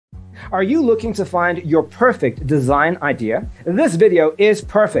Are you looking to find your perfect design idea? This video is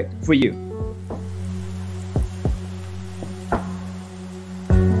perfect for you.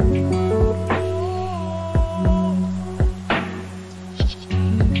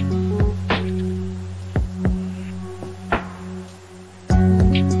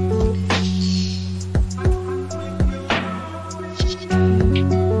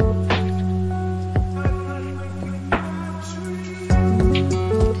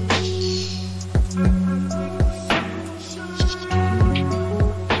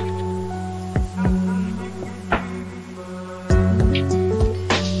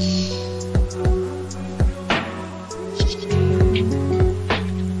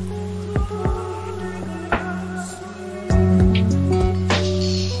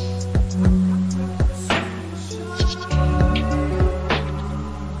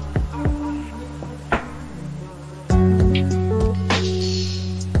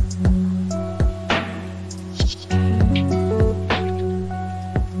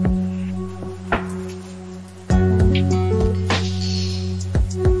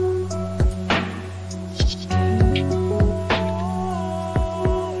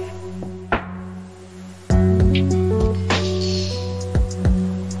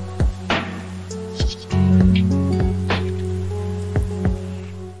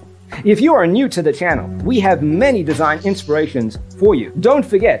 If you are new to the channel, we have many design inspirations for you. Don't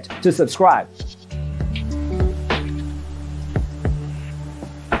forget to subscribe.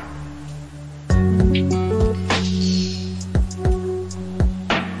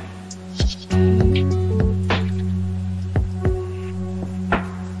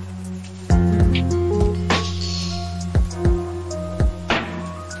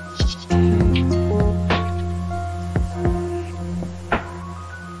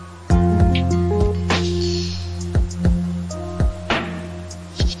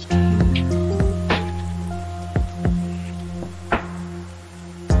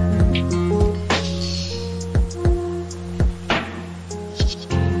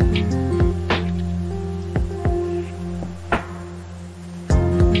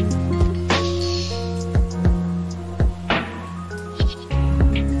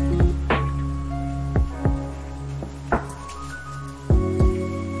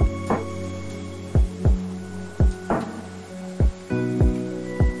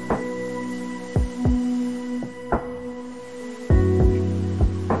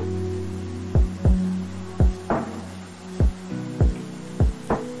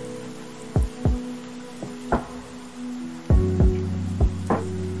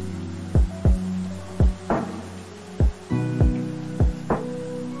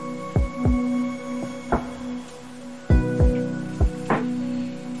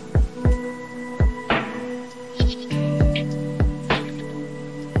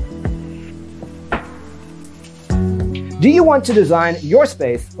 Do you want to design your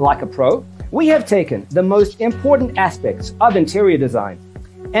space like a pro? We have taken the most important aspects of interior design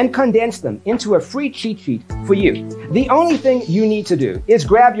and condensed them into a free cheat sheet for you. The only thing you need to do is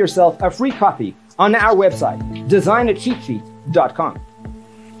grab yourself a free copy on our website, designacheatsheet.com.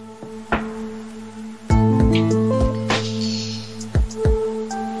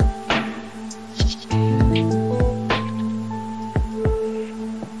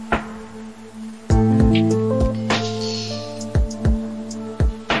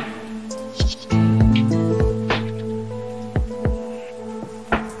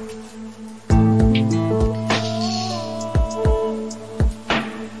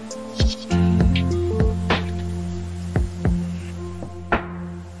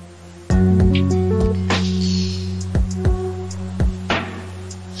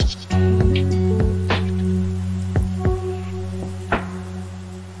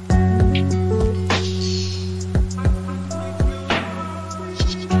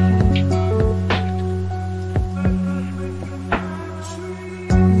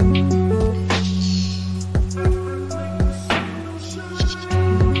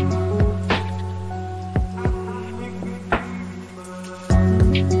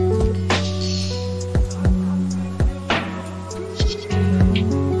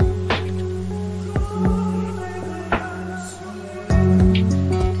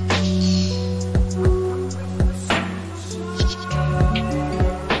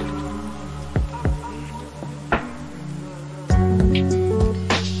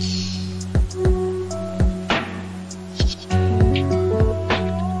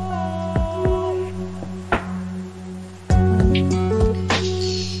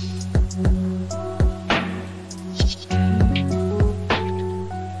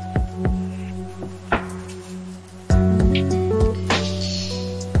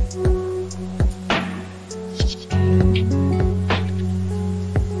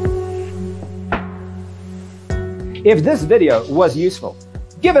 If this video was useful,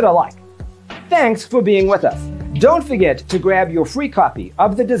 give it a like. Thanks for being with us. Don't forget to grab your free copy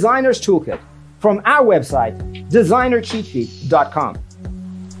of the Designer's Toolkit from our website, designercheatsheet.com.